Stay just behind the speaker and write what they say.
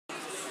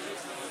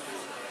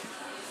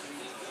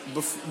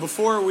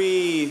Before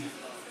we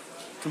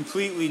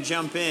completely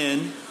jump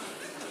in,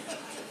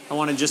 I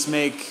want to just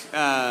make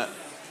a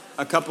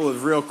couple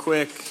of real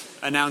quick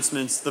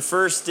announcements. The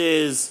first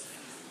is,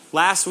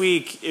 last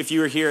week, if you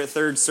were here at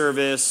third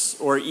service,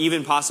 or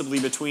even possibly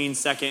between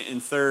second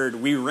and third,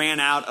 we ran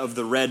out of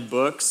the red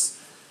books.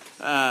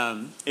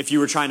 If you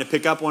were trying to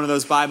pick up one of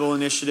those Bible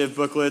Initiative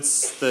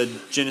booklets, the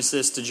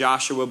Genesis to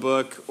Joshua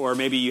book, or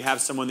maybe you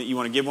have someone that you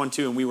want to give one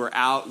to, and we were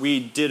out, we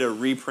did a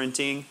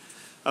reprinting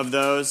of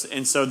those.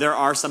 And so there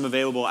are some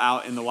available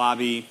out in the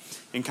lobby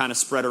and kind of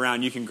spread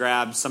around. You can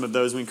grab some of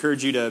those. We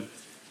encourage you to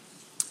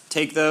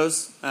take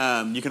those.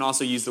 You can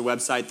also use the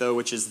website, though,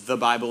 which is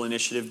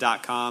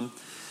thebibleinitiative.com.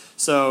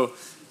 So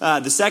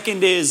the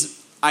second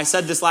is, I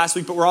said this last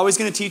week, but we're always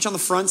going to teach on the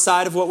front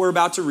side of what we're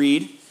about to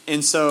read.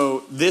 And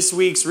so this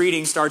week's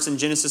reading starts in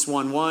Genesis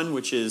 1:1,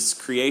 which is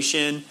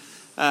creation.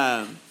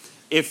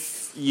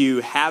 If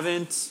you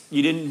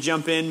didn't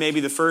jump in maybe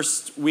the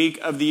first week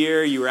of the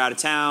year, you were out of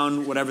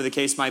town, whatever the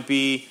case might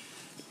be,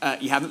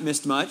 you haven't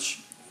missed much.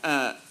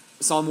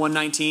 Psalm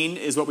 119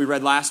 is what we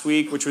read last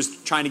week, which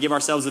was trying to give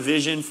ourselves a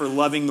vision for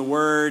loving the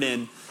Word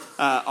and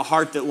a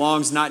heart that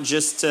longs not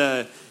just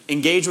to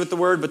engage with the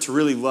Word, but to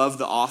really love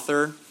the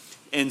author.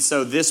 And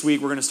so this week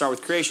we're going to start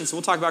with creation. So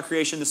we'll talk about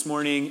creation this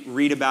morning,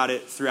 read about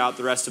it throughout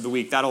the rest of the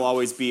week. That'll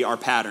always be our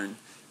pattern.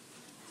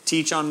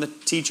 Teach on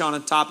a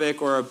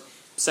topic or a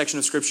section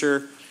of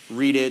Scripture,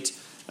 read it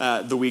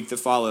the week that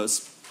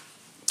follows.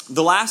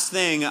 The last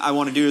thing I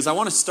want to do is I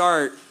want to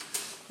start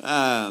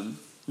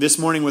this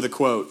morning with a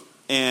quote.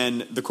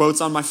 And the quote's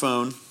on my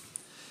phone.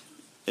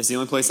 It's the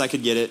only place I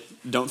could get it.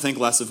 Don't think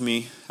less of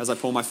me as I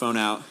pull my phone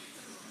out.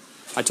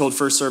 I told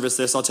first service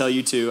this, I'll tell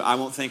you too. I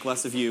won't think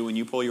less of you when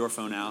you pull your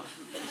phone out.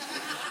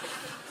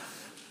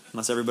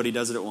 Unless everybody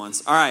does it at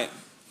once. All right.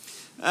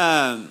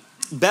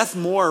 Beth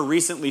Moore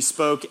recently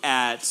spoke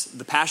at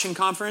the Passion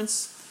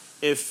Conference.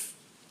 If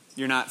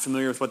you're not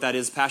familiar with what that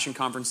is, Passion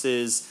Conference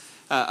is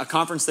a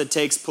conference that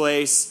takes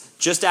place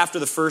just after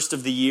the first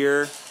of the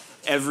year.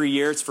 Every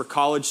year. It's for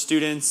college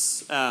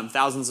students.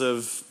 Thousands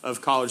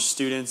of college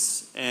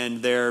students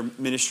and their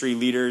ministry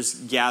leaders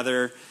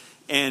gather.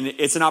 And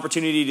it's an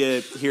opportunity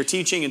to hear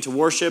teaching and to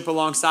worship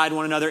alongside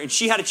one another. And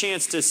she had a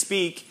chance to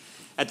speak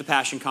at the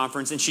Passion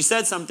Conference. And she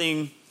said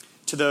something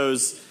to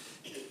those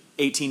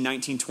 18,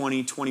 19,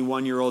 20,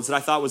 21-year-olds that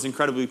I thought was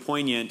incredibly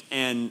poignant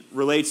and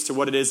relates to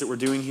what it is that we're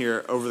doing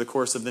here over the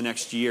course of the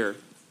next year.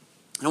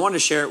 And I wanted to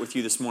share it with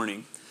you this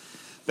morning.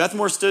 Beth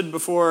Moore stood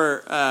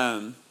before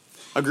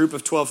a group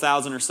of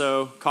 12,000 or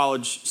so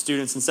college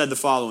students and said the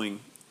following.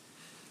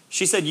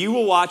 She said, "You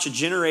will watch a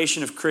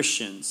generation of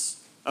Christians,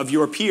 of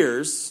your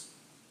peers,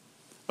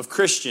 of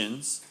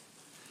Christians,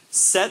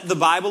 set the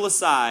Bible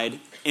aside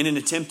in an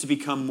attempt to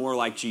become more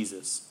like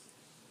Jesus.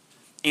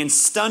 And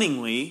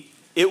stunningly,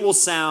 it will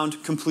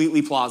sound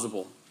completely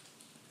plausible.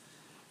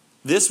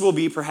 This will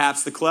be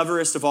perhaps the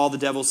cleverest of all the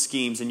devil's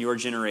schemes in your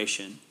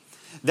generation,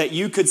 that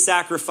you could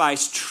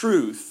sacrifice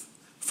truth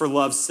for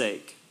love's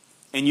sake.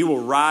 And you will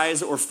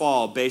rise or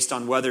fall based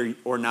on whether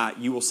or not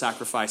you will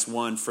sacrifice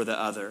one for the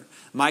other.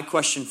 My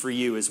question for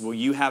you is, will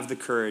you have the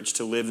courage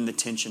to live in the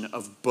tension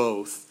of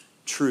both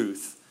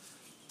truth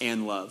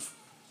and love?"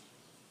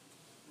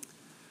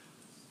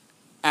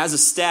 As a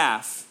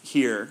staff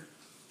here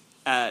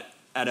at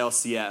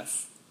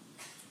LCF,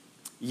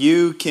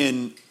 you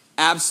can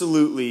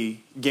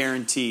absolutely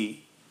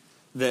guarantee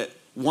that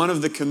one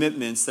of the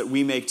commitments that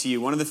we make to you,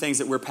 one of the things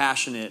that we're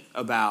passionate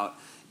about,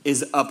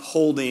 is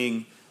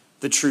upholding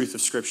the truth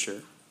of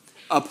Scripture.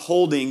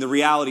 Upholding the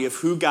reality of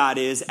who God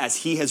is as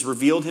He has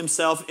revealed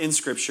Himself in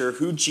Scripture,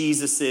 who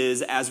Jesus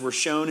is as we're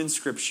shown in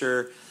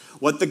Scripture,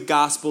 what the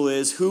gospel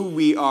is, who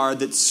we are,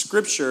 that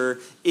Scripture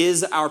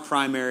is our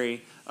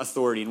primary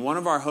authority. And one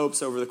of our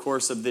hopes over the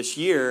course of this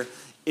year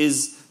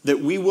is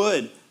that we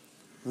would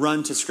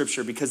run to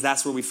Scripture because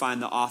that's where we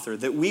find the author.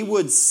 That we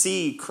would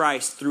see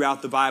Christ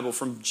throughout the Bible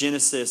from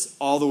Genesis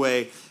all the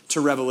way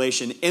to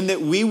Revelation. And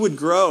that we would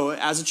grow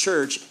as a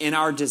church in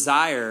our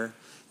desire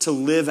to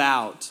live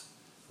out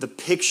the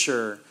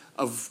picture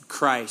of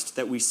Christ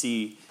that we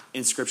see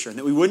in Scripture. And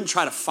that we wouldn't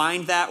try to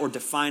find that or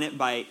define it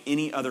by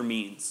any other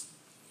means.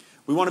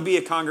 We want to be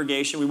a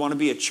congregation, we want to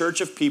be a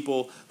church of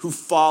people who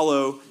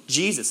follow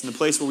Jesus. And the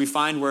place where we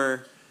find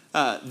where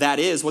that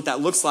is, what that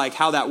looks like,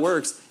 how that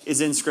works, is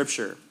in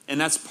Scripture.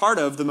 And that's part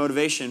of the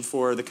motivation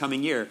for the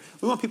coming year.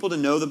 We want people to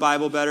know the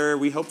Bible better.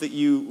 We hope that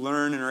you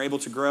learn and are able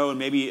to grow and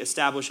maybe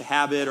establish a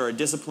habit or a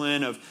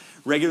discipline of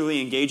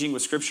regularly engaging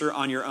with Scripture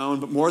on your own.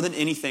 But more than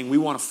anything, we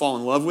want to fall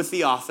in love with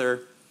the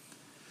author.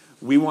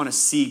 We want to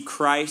see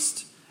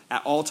Christ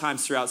at all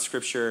times throughout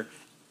Scripture.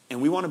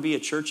 And we want to be a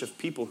church of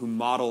people who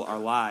model our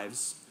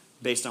lives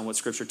based on what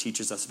Scripture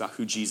teaches us about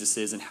who Jesus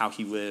is and how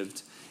He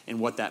lived and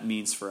what that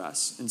means for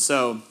us. And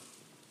so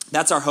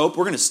that's our hope.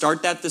 We're going to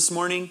start that this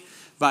morning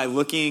by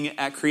looking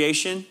at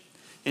creation.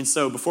 And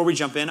so before we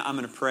jump in, I'm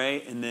going to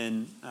pray and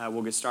then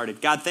we'll get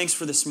started. God, thanks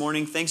for this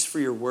morning. Thanks for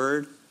your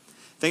word.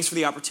 Thanks for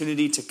the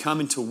opportunity to come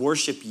and to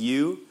worship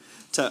you,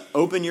 to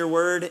open your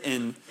word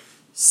and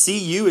see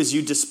you as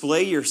you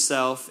display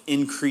yourself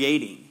in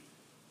creating.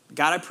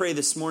 God, I pray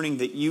this morning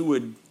that you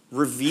would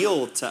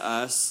reveal to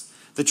us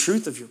the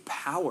truth of your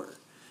power,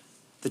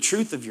 the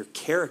truth of your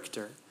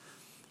character.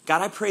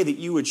 God, I pray that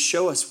you would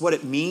show us what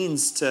it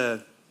means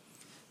to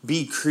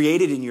be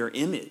created in your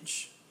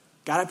image.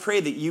 God, I pray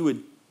that you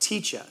would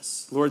teach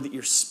us, Lord, that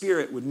your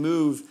Spirit would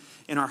move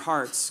in our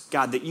hearts.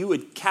 God, that you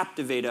would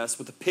captivate us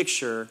with a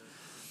picture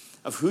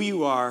of who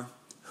you are,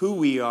 who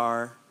we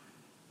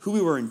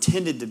were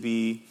intended to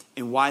be,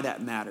 and why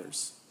that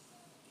matters.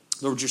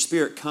 Lord, would your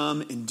Spirit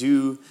come and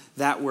do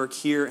that work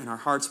here in our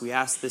hearts? We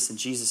ask this in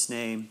Jesus'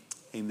 name.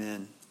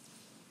 Amen.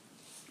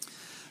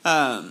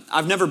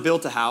 I've never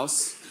built a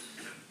house.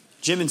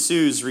 Jim and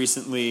Suze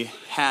recently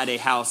had a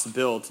house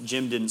built.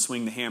 Jim didn't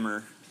swing the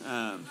hammer.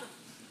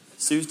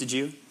 Suze, did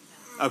you?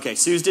 Okay,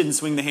 Suze didn't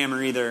swing the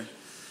hammer either.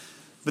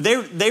 But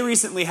they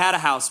recently had a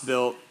house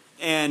built,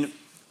 and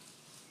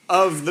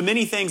of the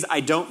many things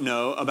I don't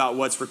know about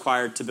what's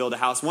required to build a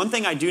house, one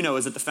thing I do know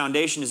is that the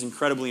foundation is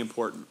incredibly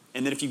important,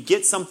 and that if you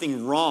get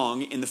something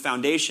wrong in the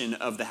foundation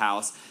of the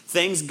house,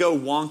 things go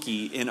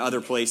wonky in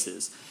other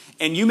places.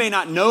 And you may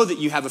not know that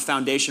you have a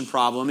foundation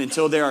problem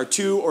until there are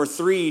 2 or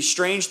 3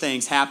 strange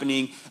things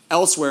happening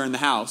elsewhere in the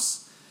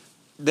house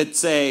that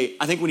say,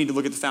 I think we need to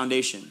look at the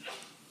foundation.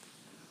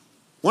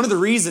 One of the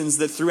reasons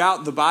that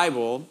throughout the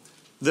Bible,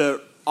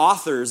 the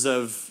authors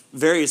of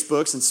various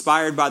books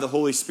inspired by the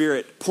Holy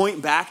Spirit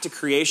point back to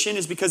creation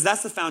is because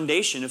that's the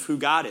foundation of who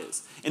God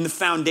is. And the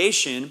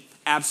foundation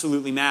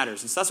absolutely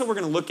matters. And so that's what we're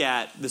going to look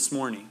at this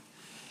morning.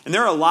 And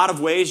there are a lot of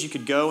ways you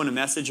could go in a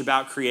message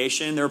about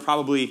creation. There are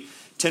probably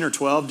 10 or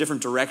 12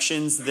 different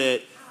directions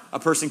that a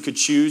person could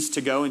choose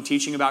to go in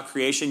teaching about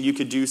creation. You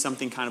could do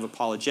something kind of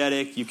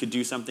apologetic. You could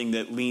do something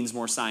that leans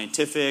more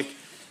scientific.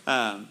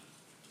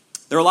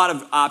 There are a lot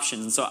of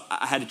options, and so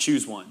I had to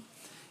choose one.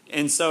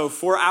 And so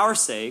for our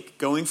sake,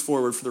 going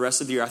forward for the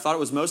rest of the year, I thought it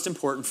was most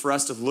important for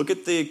us to look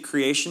at the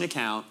creation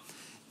account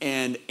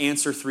and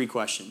answer 3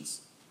 questions.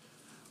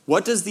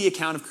 What does the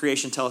account of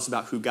creation tell us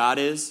about who God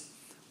is?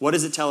 What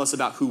does it tell us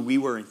about who we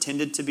were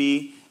intended to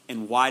be?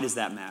 And why does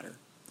that matter?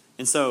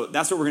 And so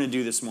that's what we're going to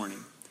do this morning.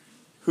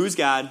 Who's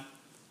God?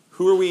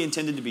 Who are we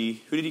intended to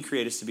be? Who did he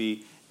create us to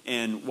be?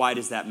 And why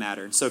does that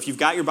matter? So if you've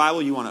got your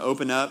Bible, you want to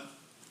open up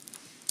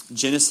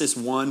Genesis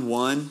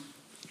 1:1.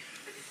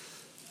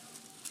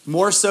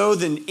 More so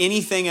than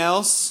anything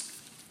else,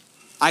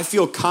 I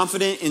feel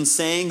confident in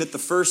saying that the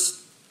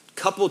first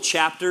couple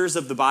chapters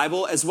of the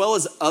Bible, as well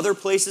as other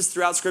places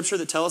throughout Scripture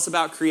that tell us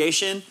about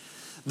creation,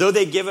 though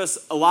they give us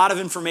a lot of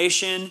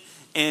information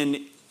and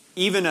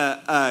even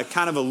a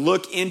kind of a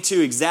look into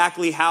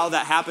exactly how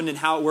that happened and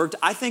how it worked,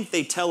 I think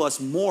they tell us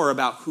more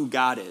about who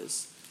God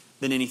is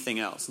than anything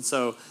else. And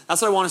so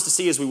that's what I want us to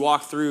see as we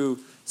walk through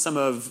some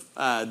of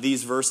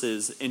these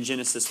verses in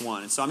Genesis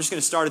 1. And so I'm just going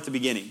to start at the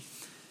beginning.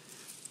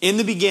 In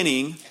the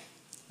beginning,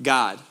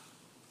 God.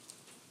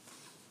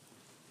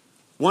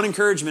 One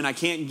encouragement I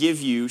can't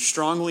give you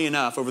strongly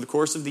enough over the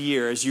course of the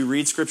year as you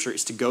read Scripture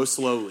is to go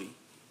slowly.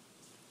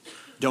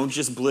 Don't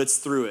just blitz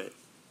through it.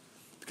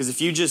 Because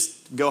if you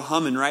just go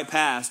humming right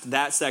past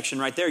that section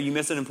right there, you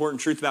miss an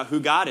important truth about who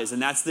God is,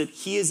 and that's that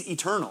he is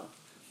eternal.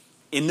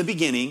 In the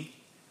beginning,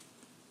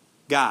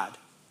 God.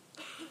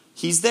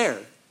 He's there.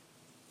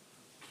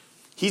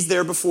 He's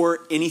there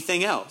before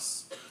anything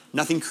else.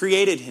 Nothing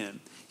created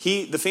him.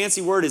 The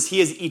fancy word is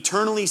he is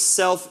eternally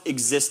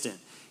self-existent.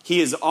 He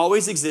has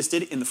always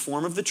existed in the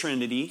form of the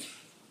Trinity,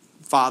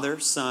 Father,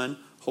 Son,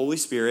 Holy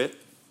Spirit.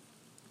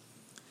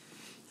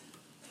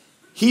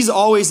 He's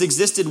always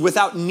existed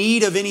without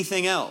need of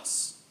anything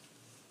else.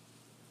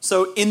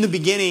 So in the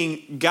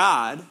beginning,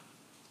 God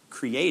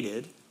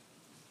created.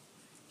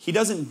 He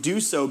doesn't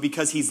do so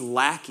because he's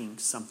lacking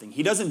something.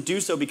 He doesn't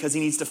do so because he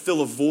needs to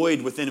fill a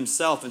void within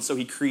himself, and so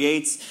he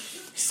creates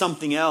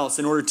something else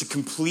in order to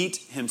complete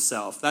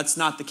himself. That's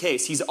not the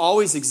case. He's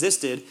always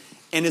existed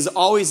and has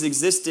always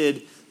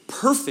existed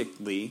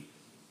perfectly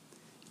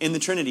in the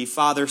Trinity,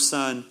 Father,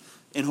 Son,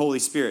 and Holy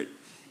Spirit.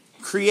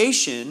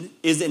 Creation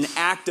is an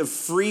act of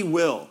free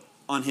will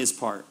on his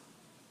part.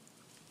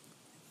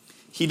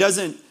 He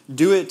doesn't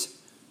do it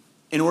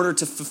in order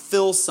to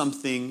fulfill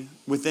something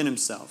within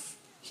himself.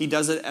 He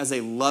does it as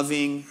a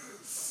loving,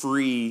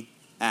 free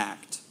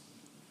act.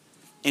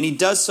 And he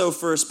does so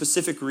for a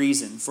specific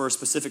reason, for a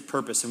specific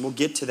purpose. And we'll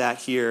get to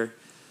that here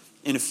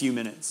in a few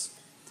minutes.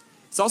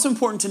 It's also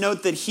important to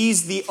note that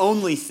he's the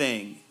only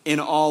thing in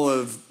all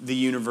of the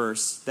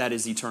universe that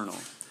is eternal.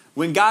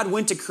 When God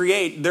went to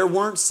create, there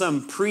weren't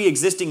some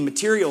pre-existing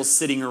materials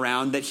sitting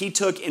around that he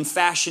took and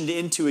fashioned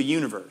into a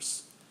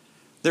universe.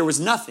 There was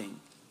nothing.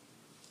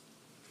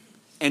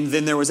 And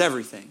then there was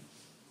everything.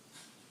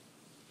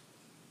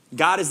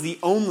 God is the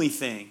only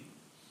thing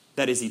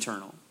that is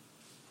eternal.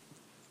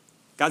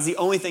 God's the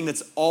only thing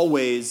that's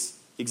always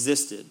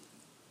existed.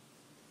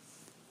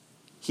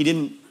 He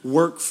didn't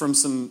work from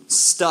some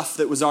stuff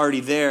that was already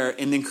there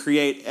and then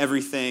create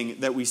everything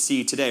that we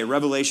see today.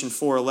 Revelation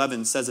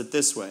 4:11 says it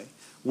this way: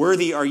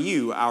 "Worthy are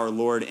you, our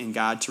Lord and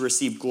God, to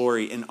receive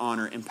glory and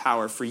honor and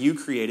power, for you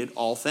created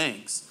all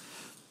things."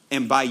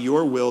 and by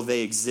your will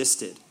they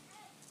existed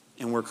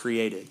and were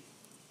created.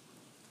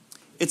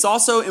 It's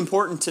also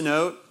important to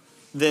note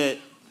that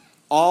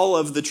all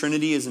of the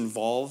Trinity is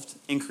involved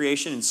in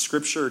creation, and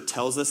Scripture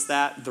tells us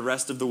that the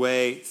rest of the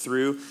way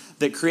through,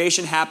 that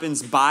creation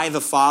happens by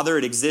the Father.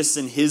 It exists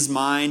in His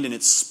mind, and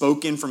it's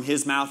spoken from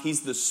His mouth.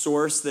 He's the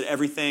source that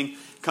everything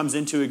comes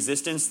into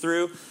existence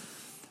through.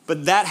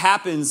 But that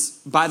happens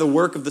by the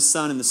work of the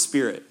Son and the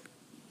Spirit.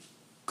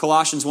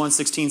 Colossians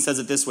 1:16 says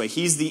it this way: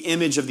 He's the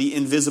image of the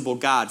invisible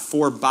God,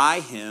 for by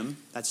Him,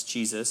 that's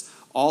Jesus,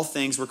 all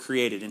things were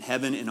created in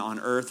heaven and on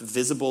earth,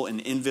 visible and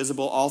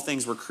invisible. All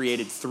things were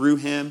created through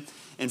Him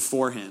and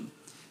for Him.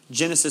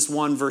 Genesis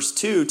 1 verse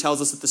 2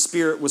 tells us that the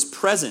Spirit was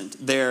present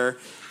there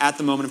at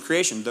the moment of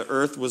creation. The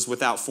earth was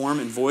without form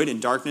and void, and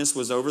darkness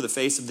was over the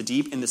face of the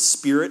deep, and the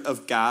Spirit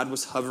of God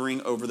was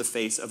hovering over the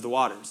face of the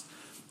waters.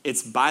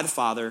 It's by the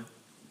Father,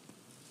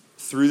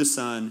 through the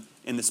Son,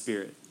 and the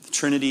Spirit. The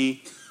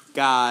Trinity,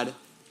 God,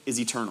 is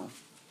eternal.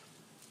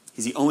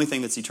 He's the only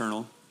thing that's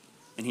eternal,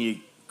 and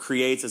He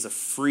creates as a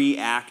free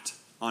act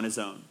on His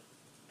own.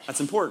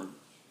 That's important.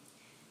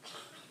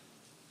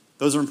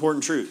 Those are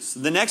important truths.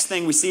 The next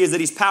thing we see is that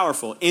He's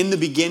powerful. In the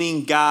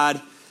beginning,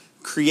 God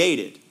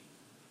created.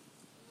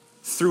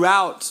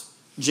 Throughout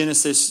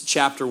Genesis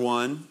chapter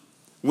 1,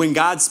 when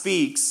God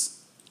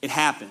speaks, it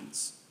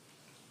happens.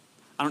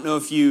 I don't know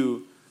if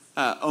you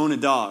own a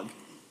dog,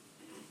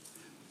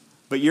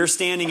 but you're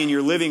standing in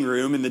your living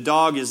room and the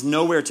dog is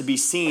nowhere to be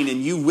seen,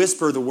 and you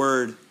whisper the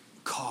word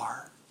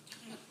car.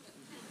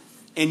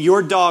 And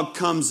your dog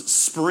comes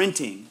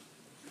sprinting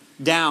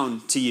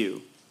down to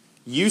you.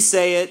 You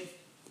say it,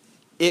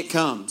 it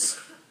comes.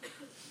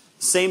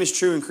 Same is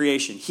true in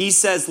creation. He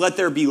says, let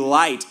there be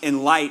light,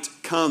 and light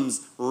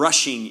comes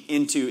rushing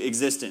into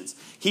existence.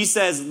 He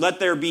says, let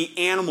there be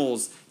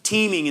animals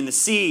teeming in the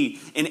sea,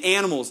 and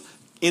animals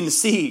in the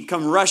sea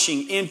come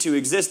rushing into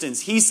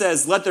existence. He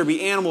says, let there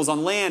be animals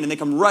on land, and they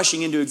come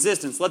rushing into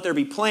existence. Let there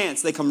be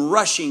plants, they come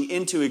rushing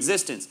into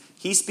existence.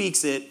 He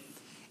speaks it,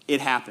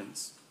 it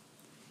happens.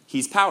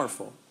 He's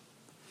powerful.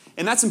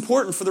 And that's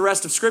important for the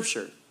rest of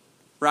Scripture,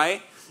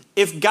 right?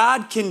 If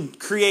God can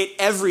create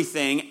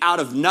everything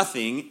out of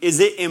nothing, is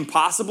it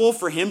impossible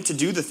for Him to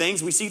do the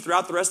things we see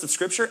throughout the rest of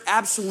Scripture?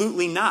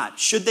 Absolutely not.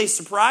 Should they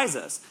surprise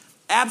us?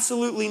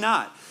 Absolutely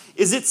not.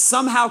 Is it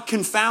somehow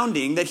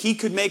confounding that He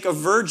could make a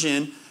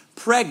virgin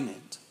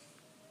pregnant?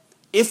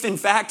 If in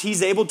fact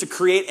He's able to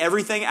create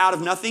everything out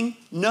of nothing?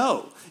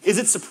 No. Is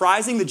it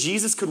surprising that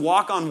Jesus could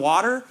walk on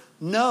water?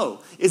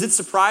 No. Is it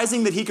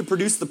surprising that He could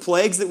produce the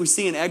plagues that we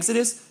see in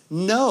Exodus?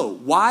 No.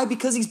 Why?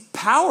 Because He's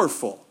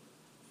powerful.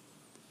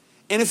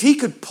 And if He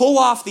could pull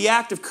off the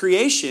act of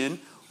creation,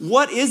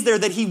 what is there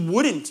that He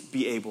wouldn't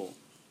be able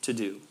to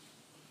do?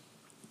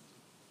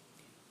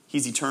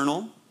 He's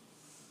eternal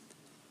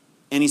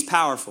and He's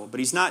powerful, but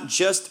He's not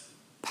just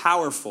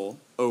powerful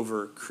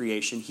over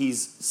creation,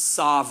 He's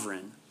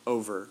sovereign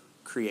over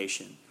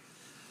creation.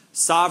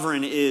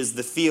 Sovereign is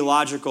the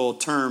theological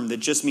term that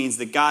just means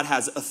that God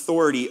has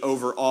authority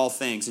over all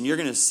things. And you're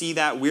going to see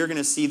that, we're going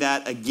to see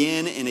that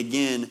again and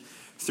again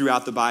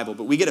throughout the Bible.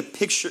 But we get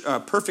a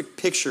perfect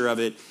picture of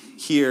it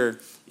here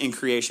in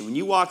creation. When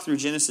you walk through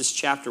Genesis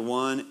chapter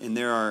 1, and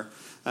there are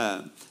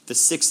the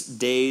 6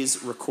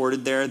 days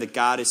recorded there that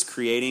God is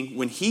creating,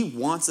 when He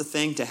wants a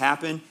thing to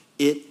happen,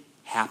 it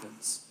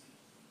happens.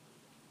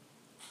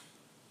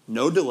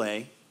 No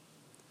delay,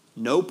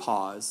 no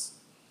pause.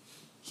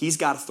 He's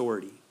got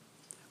authority.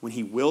 When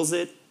He wills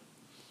it,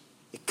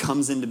 it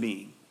comes into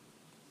being.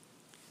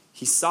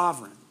 He's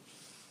sovereign.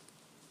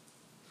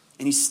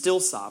 And He's still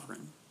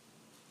sovereign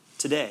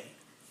today.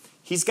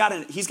 He's got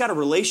a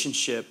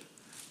relationship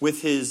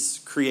with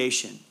His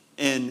creation.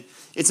 And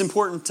it's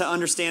important to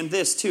understand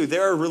this too.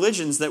 There are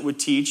religions that would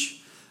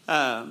teach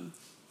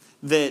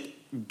that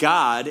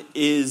God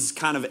is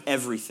kind of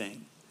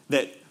everything.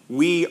 That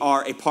we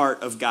are a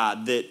part of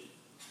God. That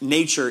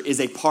nature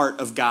is a part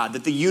of God.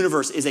 That the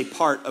universe is a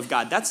part of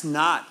God. That's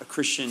not a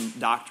Christian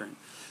doctrine.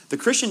 The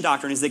Christian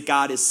doctrine is that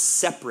God is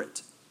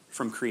separate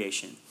from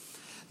creation.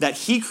 That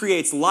He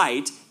creates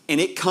light and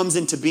it comes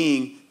into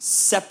being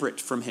separate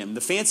from Him.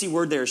 The fancy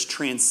word there is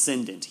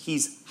transcendent.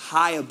 He's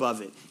high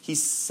above it.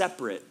 He's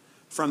separate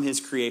from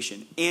His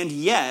creation. And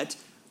yet,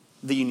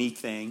 the unique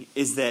thing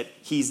is that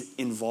He's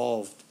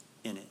involved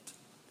in it.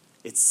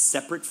 It's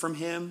separate from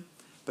Him,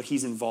 but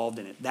He's involved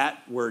in it.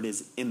 That word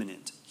is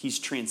immanent. He's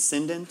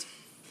transcendent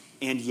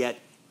and yet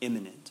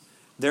immanent.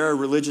 There are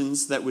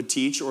religions that would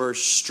teach, or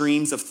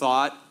streams of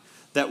thought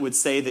that would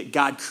say that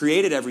God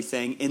created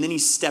everything and then He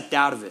stepped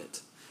out of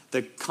it.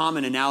 The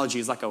common analogy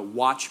is like a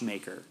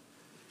watchmaker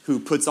who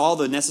puts all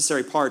the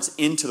necessary parts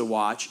into the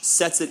watch,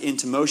 sets it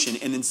into motion,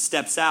 and then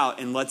steps out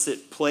and lets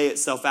it play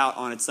itself out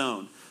on its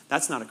own.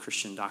 That's not a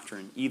Christian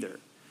doctrine either.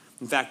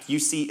 In fact, you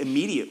see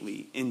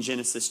immediately in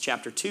Genesis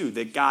chapter 2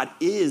 that God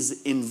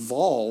is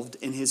involved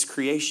in His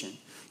creation.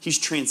 He's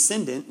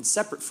transcendent and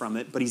separate from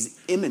it, but He's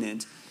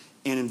immanent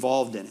and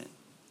involved in it.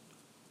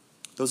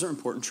 Those are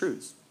important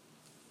truths.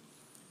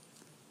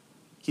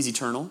 He's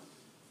eternal.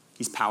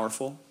 He's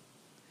powerful.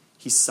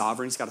 He's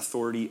sovereign. He's got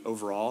authority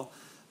over all.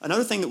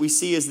 Another thing that we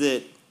see is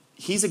that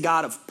he's a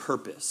God of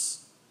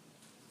purpose.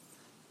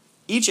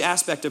 Each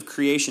aspect of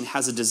creation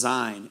has a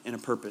design and a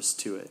purpose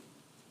to it.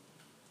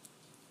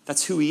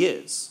 That's who he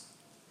is.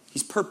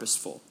 He's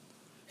purposeful.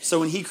 So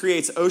when he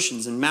creates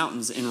oceans and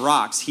mountains and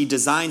rocks, he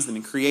designs them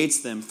and creates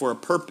them for a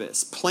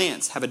purpose.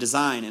 Plants have a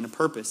design and a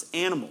purpose.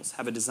 Animals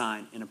have a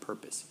design and a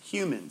purpose.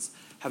 Humans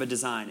have a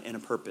design and a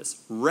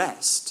purpose.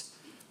 Rest,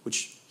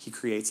 which he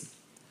creates at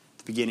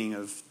the beginning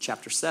of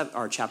chapter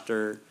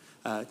 2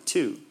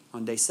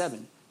 on day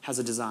 7, has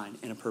a design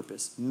and a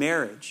purpose.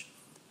 Marriage,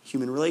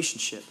 human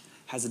relationship,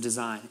 has a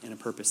design and a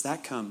purpose.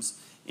 That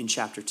comes in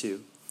chapter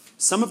 2.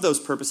 Some of those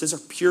purposes are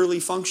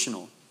purely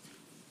functional.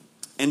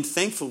 And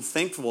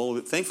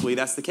thankfully,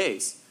 that's the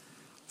case.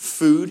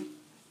 Food,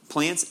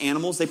 plants,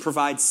 animals, they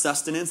provide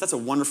sustenance. That's a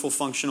wonderful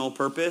functional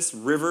purpose.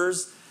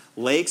 Rivers,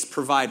 lakes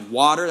provide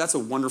water. That's a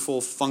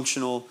wonderful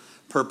functional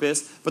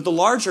purpose. But the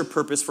larger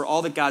purpose for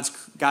all that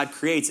God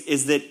creates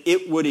is that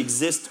it would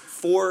exist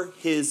for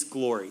his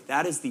glory.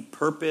 That is the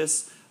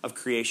purpose of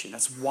creation.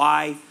 That's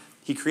why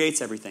he creates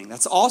everything.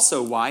 That's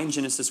also why in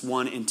Genesis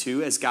 1 and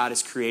 2, as God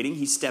is creating,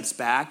 he steps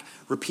back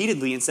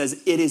repeatedly and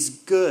says, it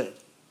is good.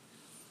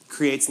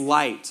 Creates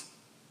light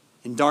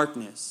and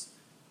darkness.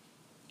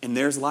 And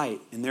there's light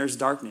and there's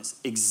darkness,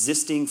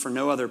 existing for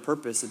no other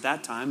purpose at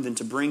that time than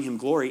to bring him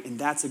glory. And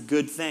that's a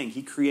good thing.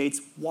 He creates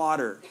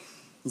water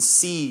and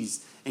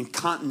seas and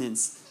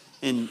continents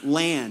and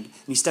land.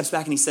 And he steps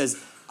back and he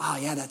says, oh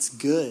yeah, that's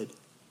good.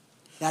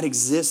 That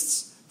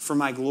exists for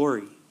my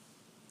glory.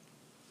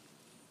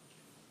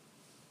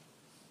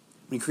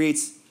 When he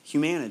creates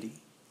humanity,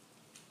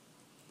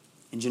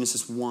 in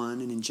Genesis 1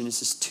 and in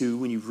Genesis 2,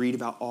 when you read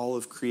about all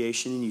of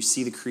creation and you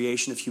see the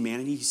creation of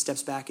humanity, he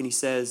steps back and he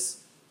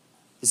says,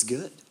 it's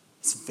good.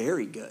 It's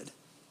very good.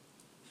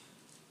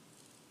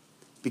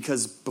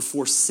 Because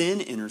before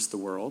sin enters the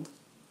world,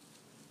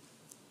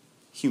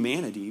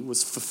 humanity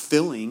was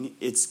fulfilling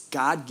its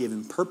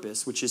God-given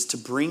purpose, which is to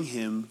bring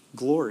him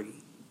glory.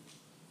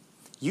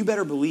 You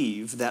better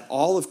believe that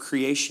all of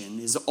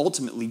creation is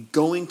ultimately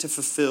going to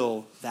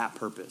fulfill that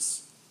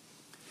purpose.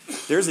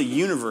 There's a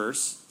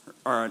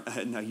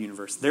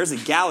there's a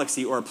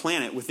galaxy or a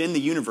planet within the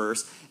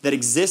universe that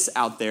exists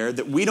out there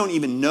that we don't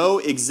even know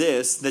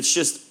exists, that's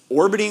just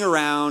orbiting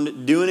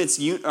around, doing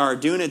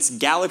its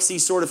galaxy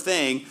sort of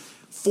thing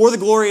for the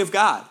glory of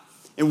God.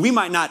 And we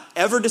might not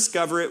ever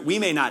discover it, we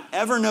may not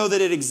ever know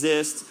that it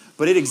exists,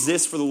 but it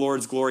exists for the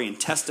Lord's glory and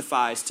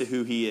testifies to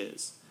who he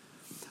is.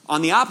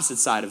 On the opposite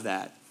side of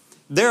that,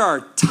 there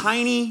are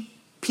tiny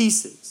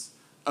pieces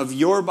of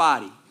your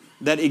body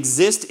that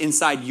exist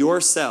inside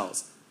your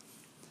cells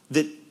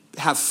that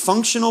have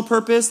functional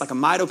purpose, like a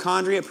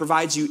mitochondria. It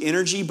provides you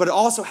energy, but it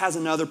also has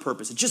another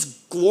purpose. It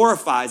just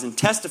glorifies and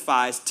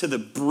testifies to the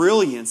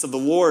brilliance of the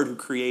Lord who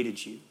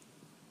created you.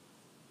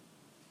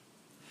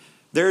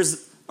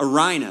 There's a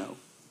rhino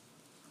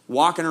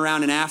walking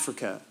around in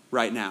Africa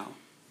right now,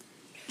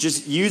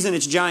 just using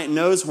its giant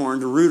nose horn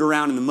to root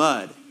around in the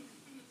mud.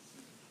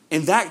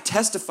 And that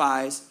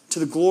testifies to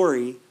the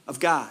glory of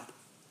God.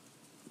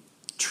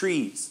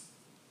 Trees.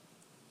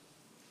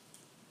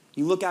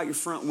 You look out your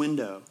front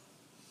window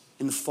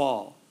in the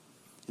fall,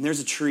 and there's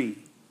a tree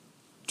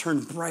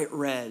turned bright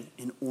red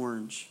and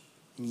orange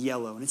and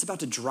yellow, and it's about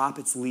to drop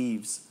its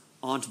leaves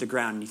onto the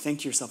ground. And you think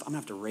to yourself, I'm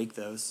going to have to rake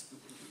those.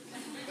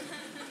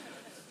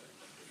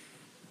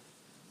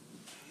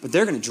 But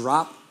they're going to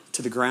drop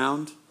to the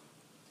ground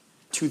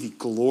to the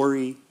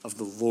glory of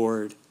the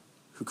Lord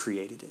who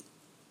created it.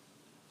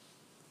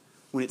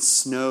 When it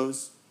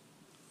snows,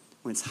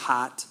 when it's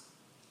hot,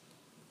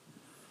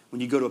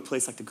 when you go to a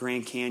place like the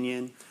Grand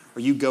Canyon, or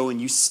you go and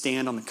you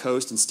stand on the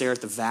coast and stare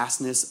at the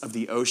vastness of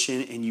the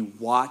ocean and you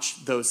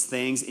watch those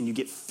things and you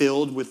get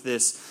filled with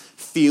this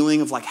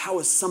feeling of like, how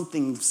is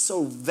something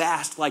so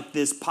vast like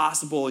this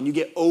possible? And you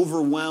get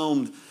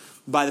overwhelmed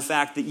by the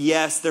fact that,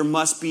 yes, there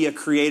must be a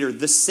creator.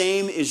 The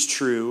same is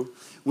true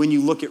when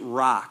you look at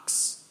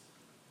rocks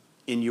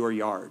in your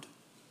yard.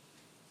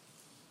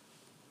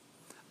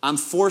 I'm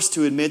forced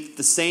to admit that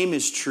the same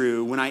is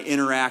true when I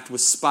interact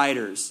with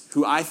spiders,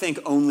 who I think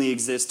only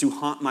exist to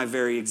haunt my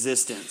very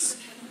existence.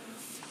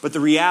 But the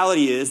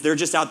reality is they're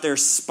just out there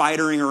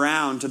spidering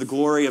around to the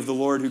glory of the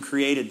Lord who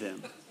created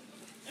them.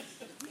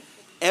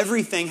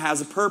 Everything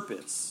has a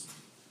purpose,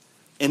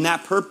 and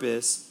that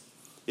purpose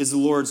is the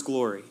Lord's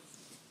glory.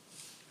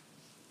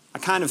 I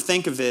kind of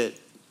think of it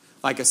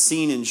like a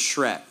scene in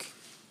Shrek.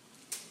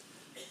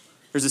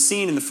 There's a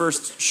scene in the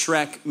first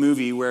Shrek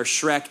movie where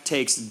Shrek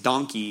takes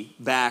Donkey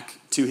back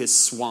to his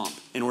swamp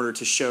in order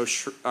to show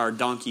our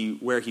Donkey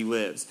where he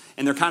lives.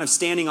 And they're kind of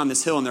standing on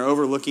this hill and they're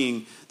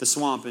overlooking the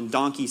swamp, and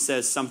Donkey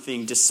says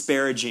something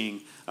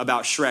disparaging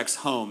about Shrek's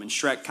home. And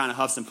Shrek kind of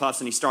huffs and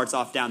puffs and he starts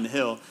off down the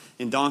hill.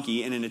 And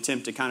Donkey, in an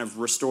attempt to kind of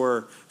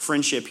restore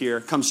friendship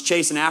here, comes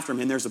chasing after him,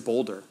 and there's a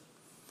boulder.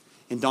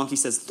 And Donkey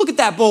says, "Look at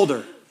that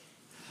boulder.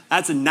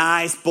 That's a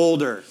nice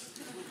boulder.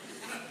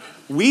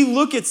 We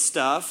look at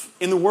stuff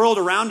in the world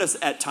around us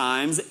at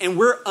times and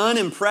we're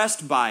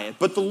unimpressed by it.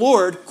 But the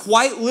Lord,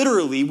 quite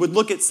literally, would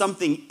look at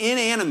something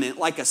inanimate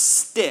like a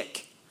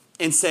stick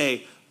and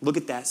say, look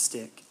at that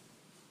stick.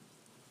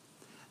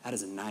 That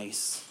is a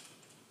nice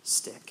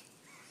stick.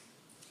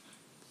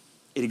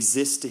 It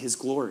exists to his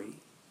glory.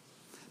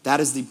 That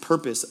is the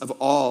purpose of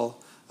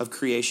all of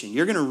creation.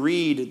 You're going to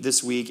read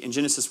this week in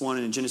Genesis 1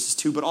 and in Genesis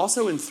 2, but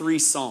also in 3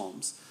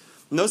 Psalms.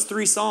 And those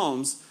 3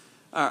 Psalms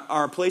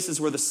are places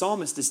where the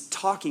psalmist is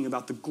talking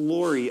about the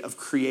glory of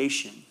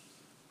creation.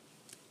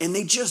 And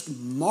they just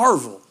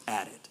marvel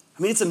at it.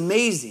 I mean, it's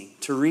amazing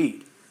to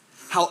read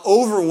how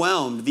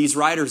overwhelmed these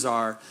writers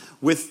are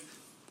with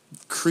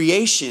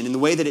creation and the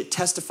way that it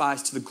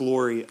testifies to the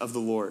glory of the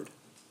Lord.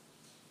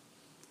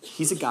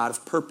 He's a God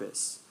of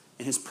purpose.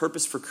 And his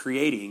purpose for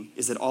creating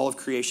is that all of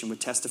creation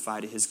would testify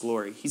to his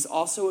glory. He's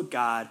also a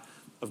God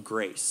of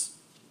grace.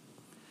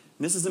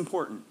 And this is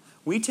important.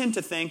 We tend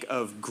to think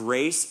of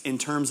grace in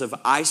terms of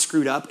I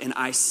screwed up and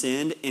I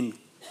sinned, and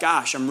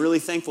gosh, I'm really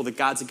thankful that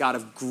God's a God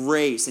of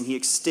grace and he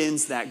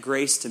extends that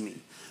grace to me.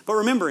 But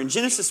remember, in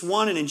Genesis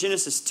 1 and in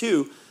Genesis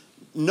 2,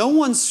 no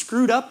one's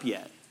screwed up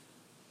yet.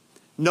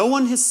 No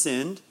one has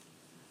sinned.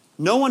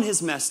 No one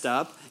has messed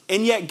up.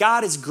 And yet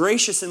God is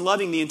gracious and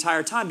loving the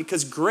entire time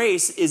because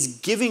grace is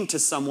giving to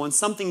someone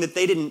something that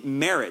they didn't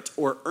merit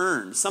or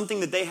earn, something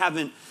that they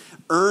haven't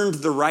earned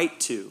the right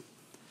to.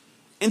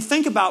 And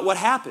think about what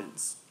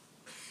happens.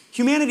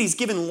 Humanity's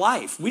given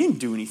life. We didn't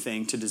do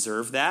anything to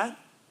deserve that.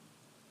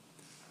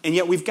 And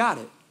yet we've got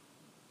it.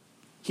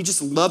 He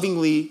just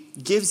lovingly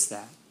gives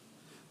that.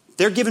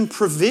 They're given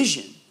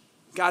provision.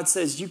 God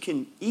says you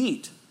can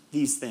eat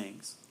these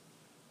things.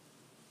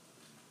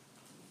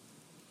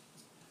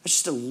 It's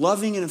just a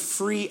loving and a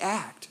free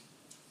act.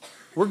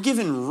 We're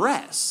given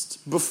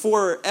rest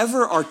before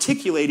ever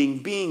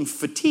articulating being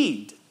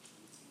fatigued.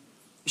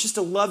 It's just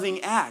a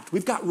loving act.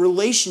 We've got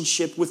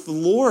relationship with the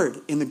Lord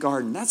in the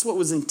garden. That's what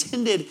was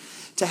intended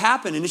to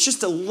happen. And it's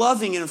just a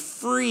loving and a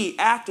free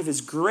act of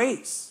his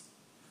grace.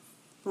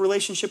 The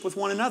relationship with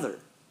one another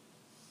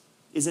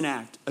is an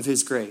act of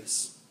his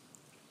grace.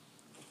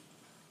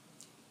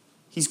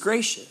 He's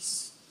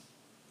gracious.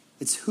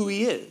 It's who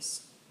he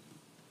is.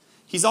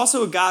 He's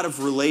also a God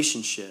of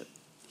relationship.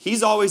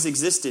 He's always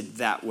existed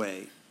that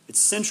way. It's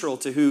central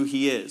to who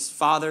he is.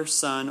 Father,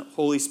 Son,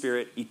 Holy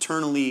Spirit,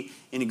 eternally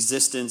in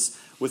existence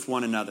with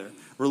one another.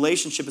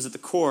 Relationship is at the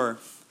core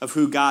of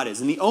who God is.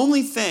 And the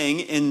only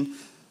thing in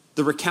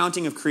the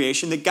recounting of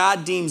creation that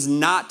God deems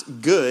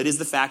not good is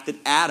the fact that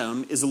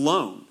Adam is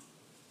alone.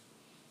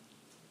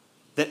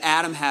 That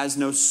Adam has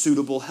no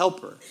suitable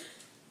helper.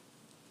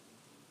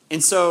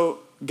 And so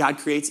God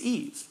creates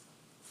Eve.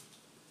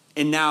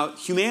 And now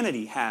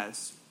humanity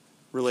has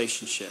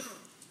relationship.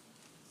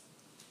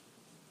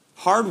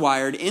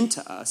 Hardwired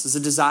into us is a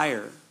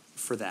desire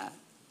for that.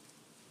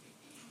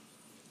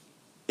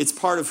 It's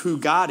part of who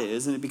God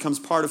is, and it becomes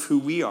part of who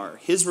we are.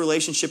 His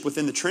relationship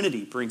within the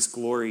Trinity brings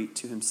glory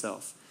to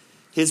himself.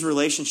 His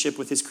relationship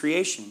with his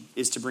creation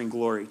is to bring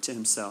glory to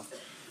himself.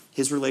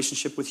 His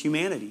relationship with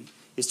humanity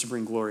is to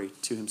bring glory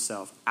to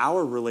himself.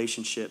 Our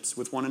relationships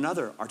with one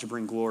another are to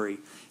bring glory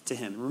to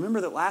him.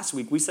 Remember that last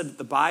week we said that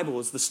the Bible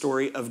is the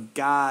story of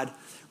God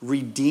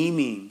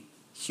redeeming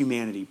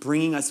humanity,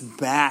 bringing us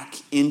back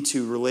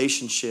into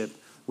relationship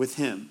with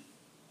him.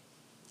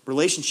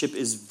 Relationship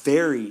is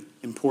very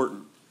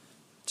important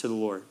to the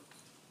Lord.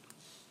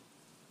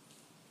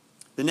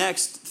 The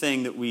next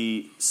thing that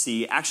we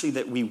see, actually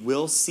that we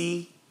will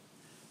see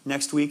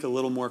next week a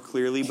little more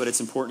clearly, but it's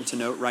important to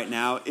note right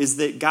now, is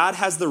that God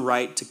has the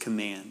right to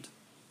command.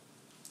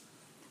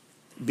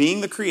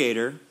 Being the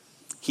creator,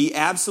 he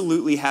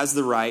absolutely has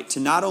the right to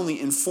not only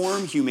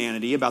inform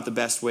humanity about the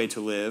best way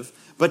to live,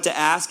 but to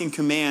ask and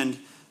command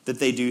that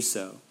they do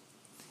so.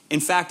 In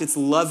fact, it's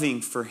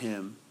loving for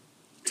him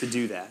to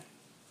do that.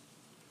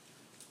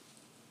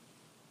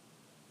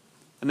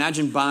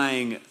 Imagine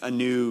buying a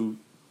new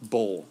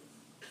bowl.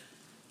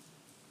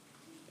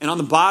 And on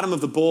the bottom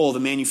of the bowl, the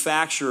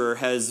manufacturer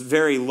has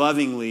very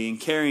lovingly and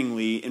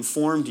caringly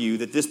informed you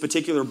that this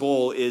particular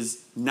bowl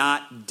is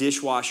not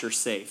dishwasher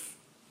safe.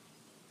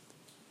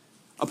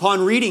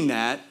 Upon reading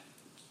that,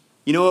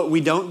 you know what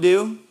we don't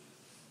do?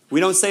 We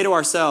don't say to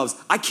ourselves,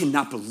 I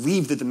cannot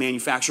believe that the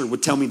manufacturer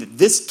would tell me that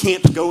this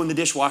can't go in the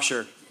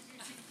dishwasher.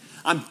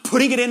 I'm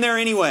putting it in there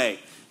anyway.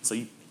 So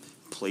you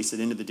place it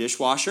into the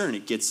dishwasher and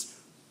it gets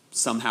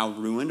somehow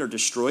ruined or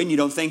destroyed. And you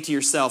don't think to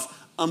yourself,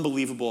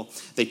 unbelievable.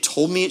 They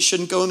told me it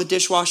shouldn't go in the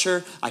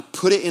dishwasher. I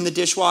put it in the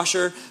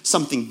dishwasher.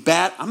 Something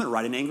bad. I'm going to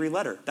write an angry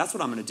letter. That's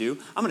what I'm going to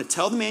do. I'm going to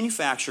tell the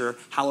manufacturer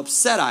how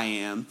upset I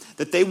am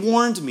that they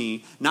warned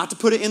me not to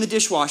put it in the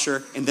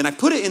dishwasher, and then I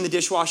put it in the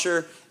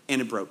dishwasher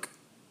and it broke.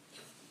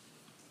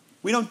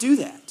 We don't do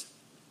that.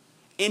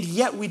 And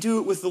yet we do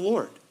it with the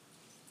Lord.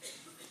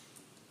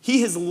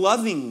 He has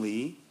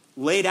lovingly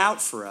laid out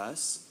for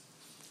us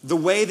the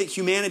way that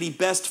humanity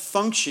best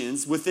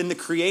functions within the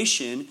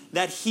creation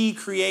that he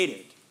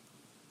created.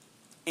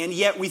 And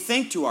yet we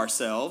think to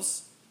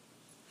ourselves,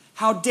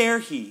 how dare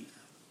he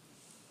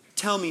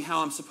tell me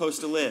how I'm supposed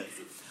to live?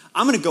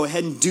 I'm going to go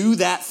ahead and do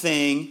that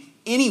thing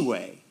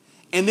anyway.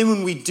 And then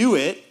when we do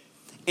it,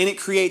 and it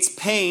creates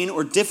pain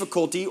or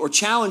difficulty or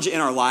challenge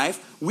in our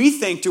life, we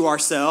think to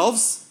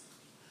ourselves,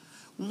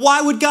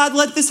 why would God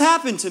let this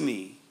happen to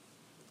me?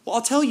 Well,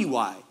 I'll tell you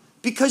why.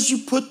 Because you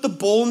put the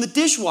bowl in the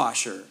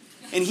dishwasher,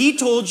 and he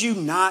told you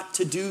not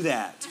to do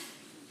that.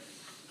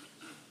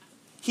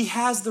 He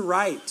has the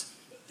right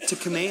to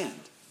command,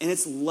 and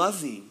it's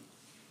loving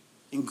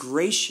and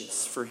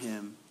gracious for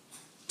him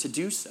to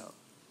do so.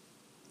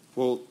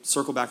 We'll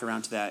circle back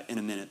around to that in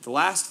a minute. The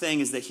last thing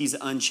is that he's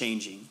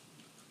unchanging.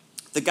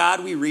 The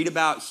God we read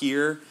about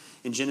here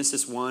in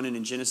Genesis 1 and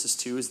in Genesis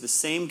 2 is the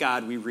same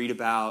God we read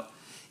about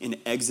in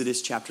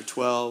Exodus chapter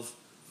 12,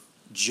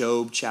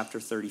 Job chapter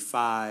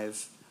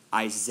 35,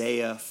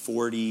 Isaiah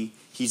 40.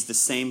 He's the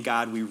same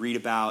God we read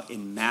about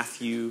in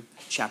Matthew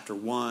chapter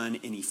 1,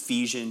 in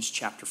Ephesians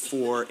chapter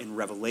 4, in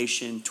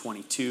Revelation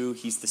 22.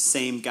 He's the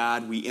same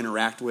God we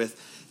interact with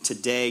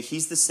today.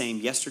 He's the same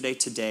yesterday,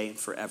 today, and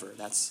forever.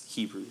 That's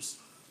Hebrews.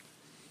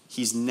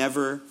 He's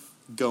never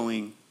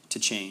going to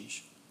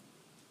change.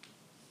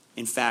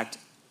 In fact,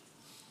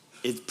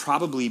 it'd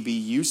probably be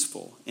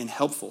useful and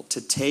helpful to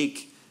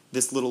take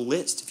this little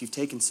list, if you've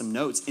taken some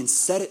notes, and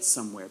set it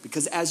somewhere.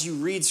 Because as you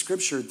read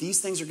Scripture,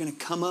 these things are going to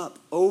come up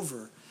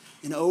over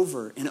and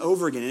over and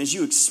over again. And as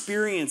you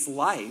experience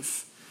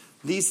life,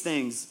 these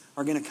things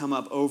are going to come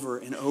up over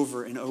and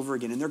over and over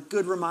again. And they're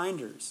good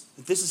reminders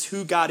that this is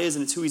who God is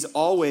and it's who he's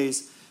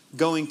always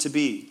going to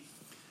be.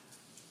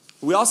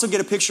 We also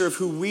get a picture of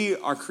who we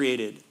are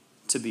created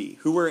to be,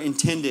 who we're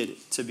intended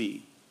to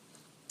be.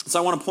 So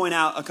I want to point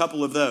out a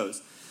couple of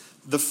those.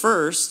 The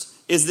first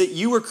is that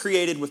you were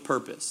created with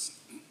purpose.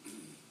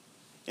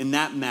 And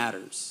that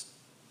matters.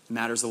 It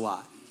matters a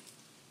lot.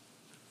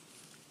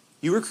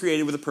 You were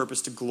created with a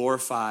purpose to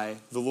glorify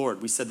the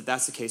Lord. We said that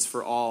that's the case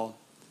for all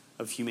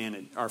of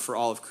humanity, or for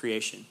all of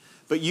creation.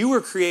 But you were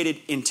created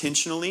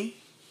intentionally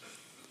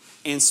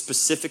and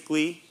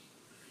specifically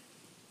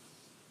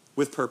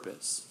with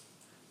purpose.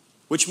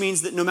 Which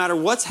means that no matter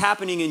what's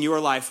happening in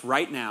your life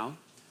right now,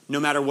 no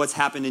matter what's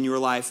happened in your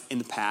life in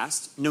the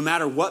past, no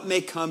matter what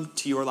may come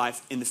to your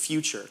life in the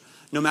future,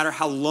 no matter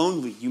how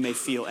lonely you may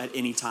feel at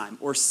any time,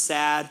 or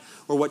sad,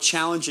 or what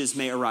challenges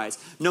may arise,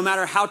 no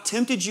matter how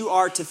tempted you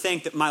are to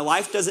think that my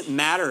life doesn't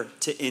matter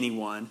to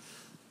anyone,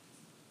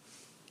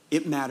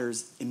 it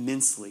matters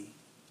immensely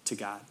to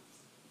God.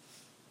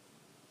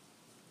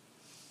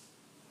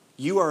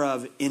 You are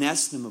of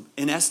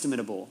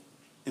inestimable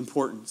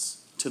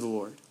importance to the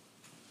Lord.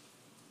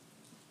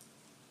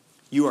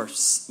 You are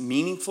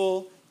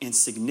meaningful and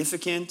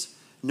significant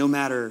no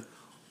matter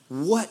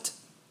what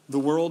the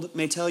world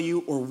may tell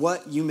you or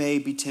what you may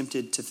be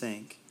tempted to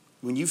think.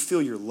 When you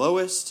feel your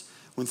lowest,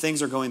 when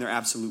things are going their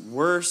absolute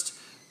worst,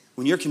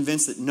 when you're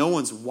convinced that no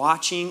one's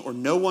watching or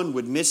no one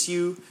would miss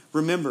you,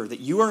 remember that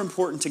you are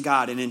important to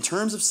God. And in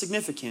terms of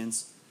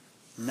significance,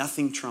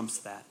 nothing trumps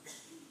that.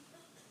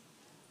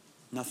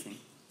 Nothing.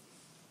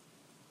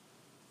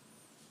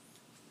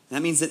 And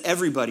that means that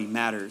everybody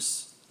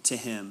matters to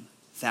him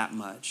that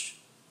much.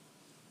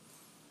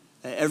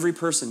 Every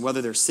person, whether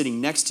they're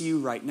sitting next to you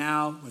right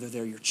now, whether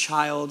they're your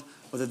child,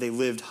 whether they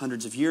lived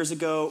hundreds of years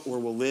ago or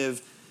will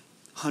live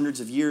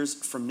hundreds of years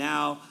from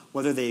now,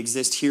 whether they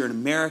exist here in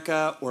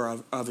America or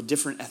of a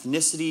different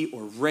ethnicity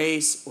or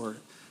race or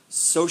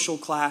social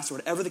class, or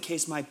whatever the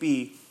case might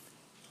be,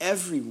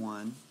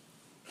 everyone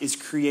is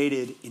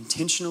created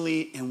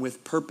intentionally and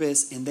with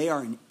purpose, and they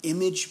are an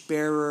image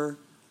bearer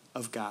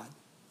of God.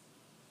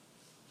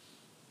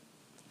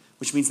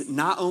 Which means that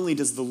not only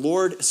does the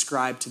Lord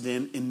ascribe to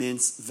them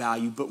immense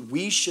value, but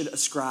we should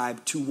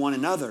ascribe to one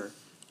another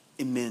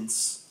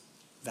immense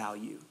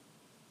value.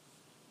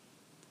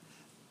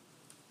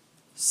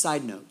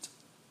 Side note,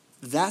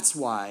 that's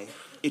why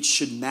it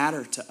should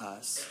matter to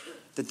us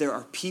that there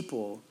are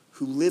people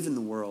who live in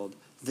the world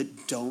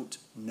that don't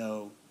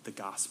know the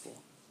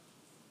gospel.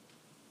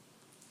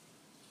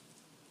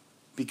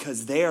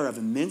 Because they are of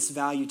immense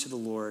value to the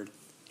Lord,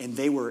 and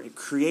they were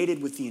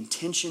created with the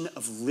intention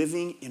of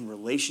living in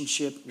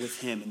relationship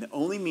with him. And the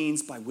only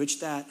means by which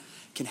that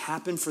can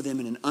happen for them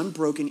in an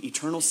unbroken,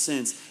 eternal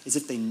sense is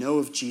if they know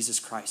of Jesus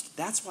Christ.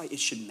 That's why it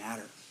should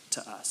matter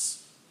to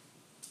us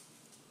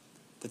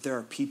that there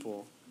are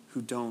people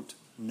who don't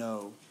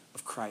know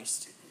of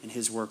Christ and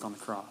his work on the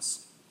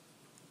cross.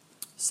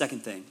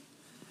 Second thing,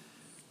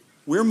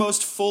 we're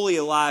most fully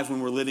alive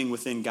when we're living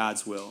within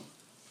God's will.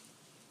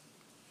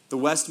 The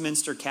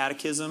Westminster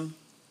Catechism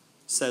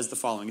says the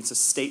following. It's a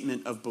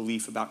statement of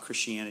belief about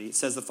Christianity. It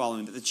says the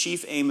following, that the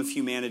chief aim of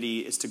humanity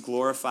is to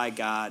glorify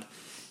God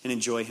and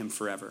enjoy him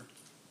forever.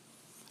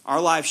 Our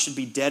lives should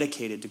be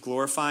dedicated to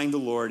glorifying the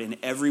Lord in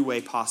every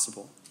way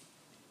possible.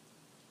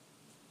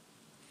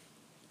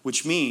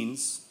 Which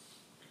means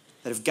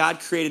that if God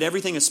created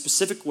everything a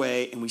specific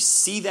way, and we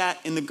see that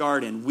in the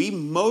garden, we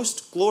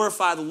most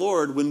glorify the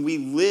Lord when we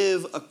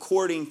live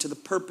according to the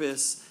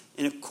purpose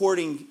and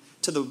according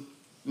to the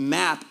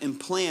map and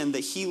plan that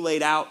he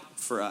laid out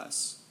for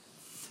us.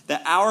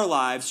 That our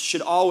lives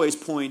should always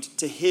point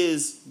to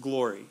his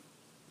glory.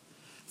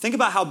 Think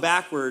about how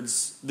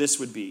backwards this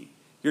would be.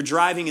 You're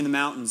driving in the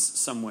mountains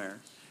somewhere.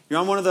 You're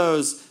on one of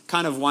those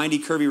kind of windy,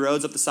 curvy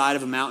roads up the side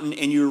of a mountain,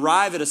 and you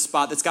arrive at a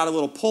spot that's got a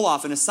little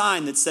pull-off and a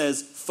sign that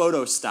says,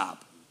 photo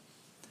stop.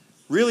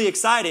 Really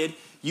excited,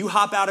 you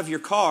hop out of your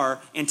car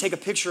and take a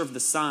picture of the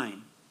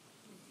sign.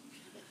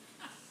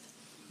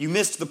 You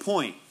missed the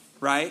point,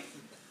 right?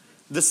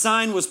 The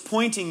sign was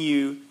pointing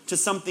you to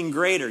something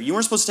greater. You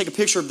weren't supposed to take a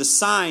picture of the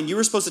sign. You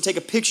were supposed to take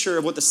a picture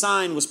of what the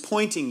sign was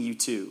pointing you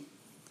to.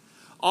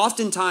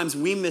 Oftentimes,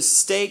 we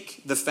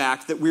mistake the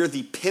fact that we're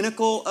the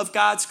pinnacle of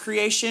God's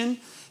creation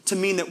to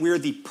mean that we're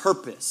the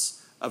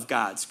purpose of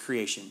God's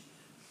creation.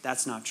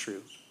 That's not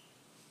true.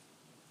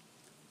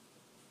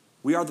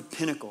 We are the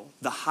pinnacle,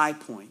 the high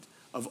point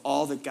of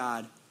all that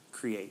God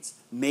creates,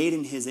 made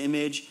in his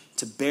image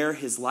to bear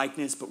his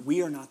likeness, but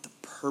we are not the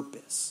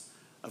purpose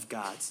of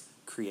God's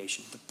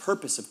creation. The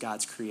purpose of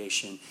God's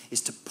creation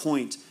is to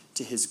point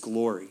to his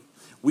glory.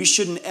 We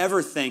shouldn't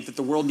ever think that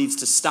the world needs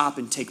to stop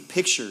and take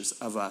pictures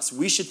of us.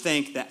 We should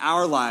think that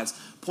our lives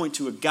point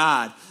to a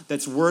God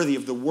that's worthy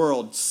of the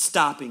world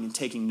stopping and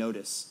taking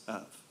notice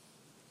of.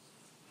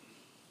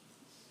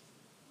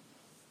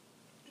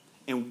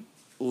 And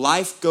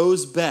life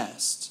goes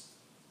best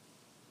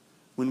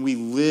when we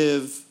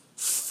live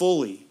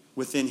fully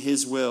within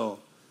his will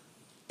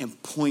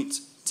and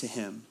point to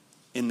him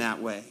in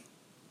that way.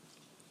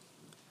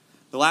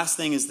 The last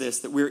thing is this,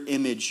 that we're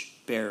image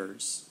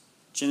bearers.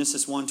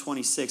 Genesis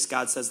 1:26,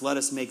 God says, let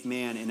us make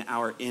man in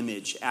our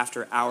image,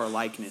 after our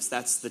likeness.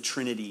 That's the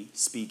Trinity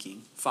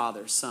speaking.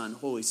 Father, Son,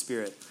 Holy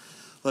Spirit.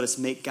 Let us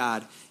make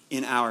God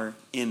in our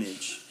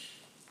image.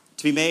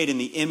 To be made in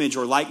the image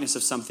or likeness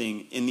of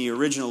something in the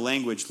original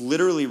language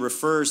literally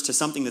refers to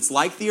something that's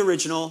like the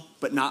original,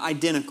 but not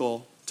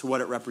identical to what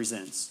it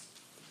represents.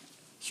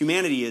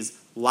 Humanity is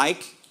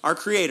like our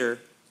Creator,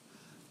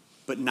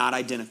 but not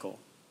identical.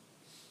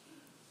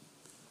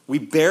 We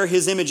bear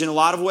his image in a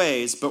lot of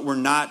ways, but we're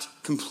not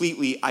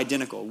completely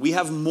identical. We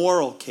have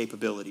moral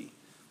capability.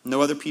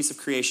 No other piece of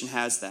creation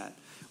has that.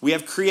 We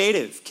have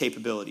creative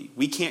capability.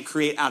 We can't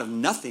create out of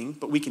nothing,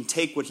 but we can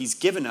take what he's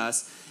given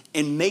us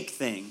and make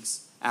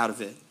things out of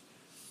it.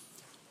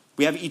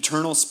 We have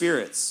eternal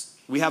spirits.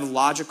 We have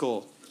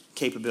logical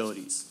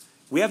capabilities.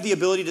 We have the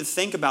ability to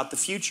think about the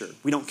future.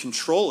 We don't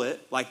control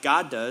it like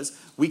God does.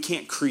 We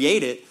can't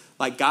create it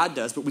like God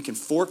does, but we can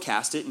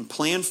forecast it and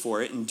plan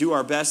for it and do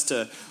our best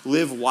to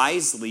live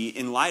wisely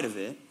in light of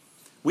it.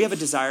 We have a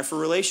desire for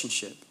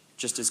relationship,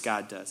 just as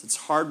God does. It's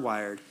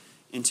hardwired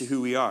into who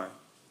we are.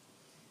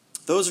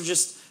 Those are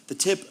just the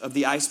tip of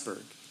the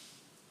iceberg.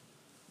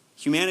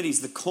 Humanity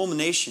is the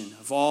culmination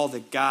of all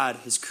that God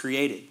has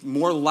created,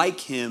 more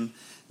like him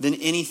than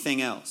anything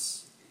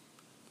else.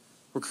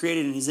 We're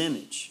created in his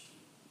image.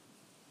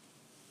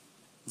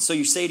 And so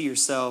you say to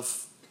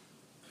yourself,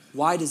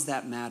 why does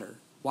that matter?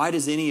 Why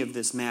does any of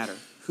this matter?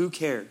 Who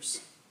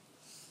cares?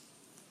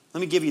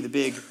 Let me give you the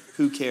big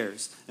who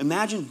cares.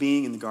 Imagine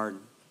being in the garden.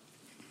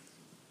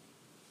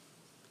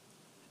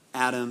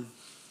 Adam,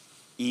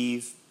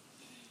 Eve,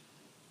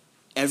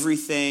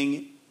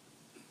 everything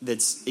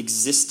that's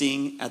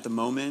existing at the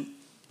moment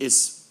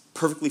is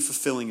perfectly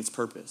fulfilling its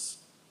purpose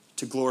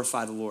to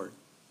glorify the Lord.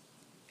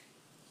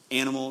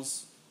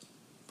 Animals,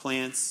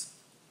 plants,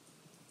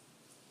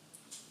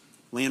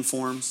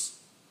 landforms,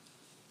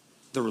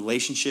 the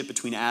relationship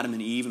between Adam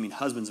and Eve,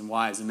 husbands and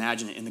wives,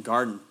 imagine it in the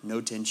garden,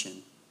 no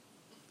tension.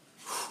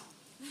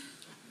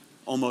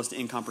 Almost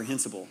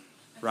incomprehensible,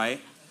 right?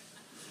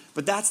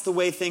 But that's the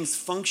way things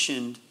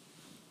functioned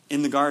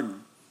in the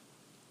garden.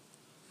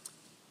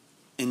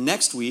 And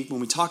next week,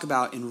 when we talk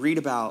about and read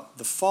about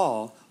the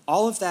fall,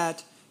 all of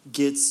that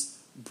gets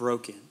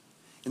broken.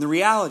 And the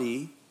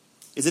reality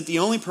is that the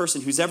only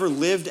person who's ever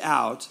lived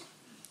out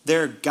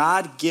their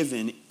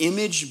God-given,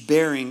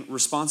 image-bearing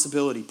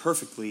responsibility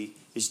perfectly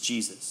is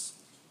Jesus.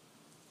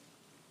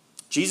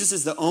 Jesus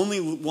is the only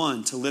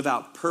one to live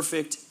out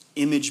perfect,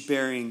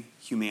 image-bearing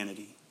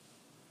humanity.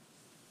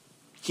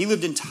 He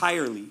lived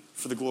entirely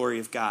for the glory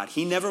of God.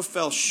 He never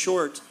fell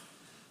short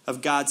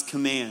of God's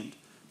command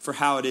for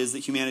how it is that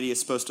humanity is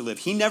supposed to live.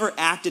 He never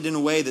acted in a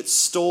way that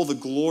stole the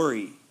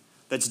glory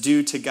that's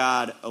due to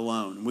God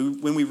alone.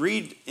 When we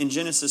read in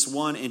Genesis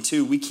 1 and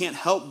 2, we can't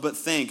help but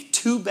think,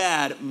 too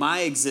bad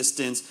my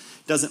existence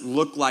doesn't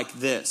look like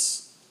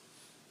this.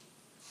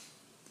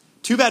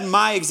 Too bad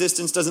my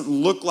existence doesn't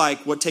look like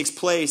what takes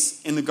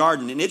place in the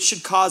garden. And it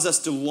should cause us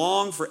to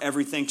long for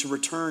everything to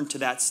return to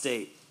that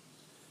state.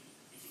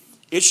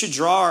 It should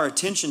draw our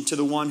attention to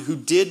the one who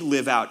did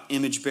live out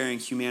image-bearing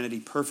humanity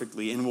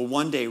perfectly and will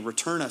one day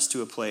return us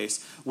to a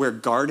place where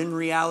garden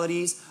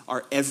realities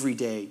are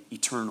everyday,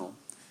 eternal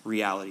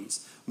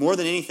realities. More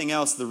than anything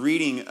else, the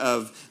reading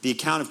of the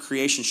account of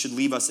creation should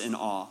leave us in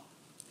awe. I'm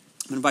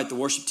going to invite the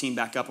worship team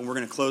back up, and we're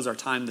going to close our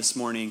time this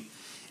morning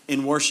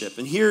in worship.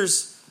 And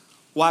here's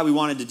why we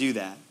wanted to do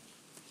that.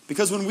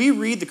 Because when we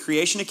read the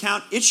creation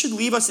account, it should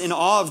leave us in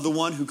awe of the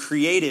one who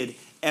created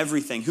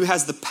everything, who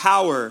has the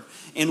power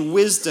and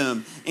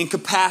wisdom and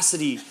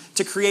capacity to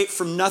to create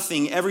from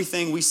nothing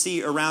everything we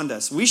see around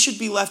us. We should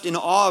be left in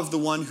awe of the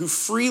one who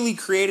freely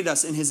created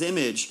us in his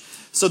image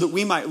so that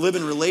we might live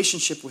in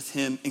relationship with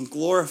him and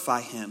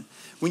glorify him.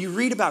 When you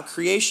read about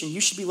creation,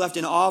 you should be left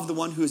in awe of the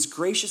one who has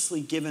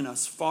graciously given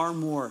us far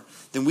more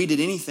than we did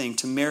anything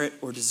to merit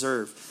or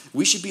deserve.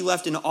 We should be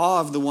left in awe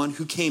of the one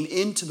who came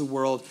into the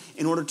world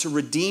in order to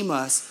redeem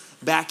us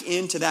back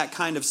into that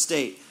kind of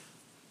state.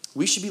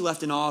 We should be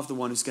left in awe of the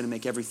one who's going to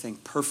make everything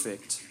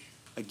perfect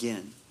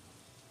again.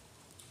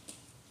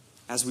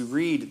 As we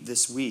read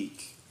this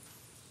week,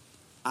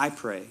 I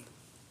pray,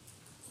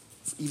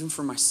 even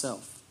for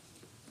myself,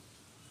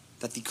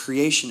 that the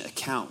creation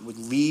account would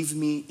leave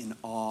me in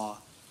awe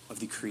of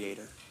the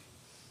Creator,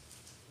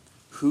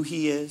 who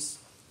he is,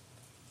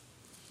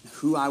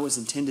 who I was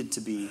intended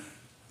to be.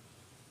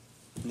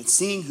 And in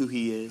seeing who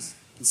he is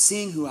and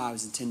seeing who I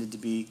was intended to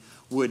be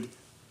would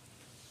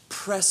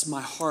press my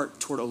heart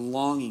toward a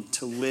longing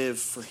to live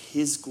for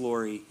his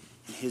glory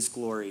and his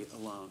glory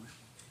alone.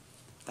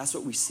 That's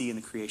what we see in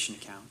the creation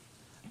account.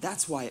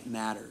 That's why it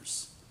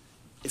matters.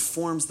 It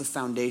forms the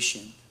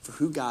foundation for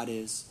who God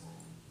is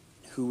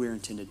and who we're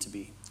intended to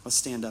be. Let's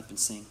stand up and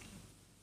sing.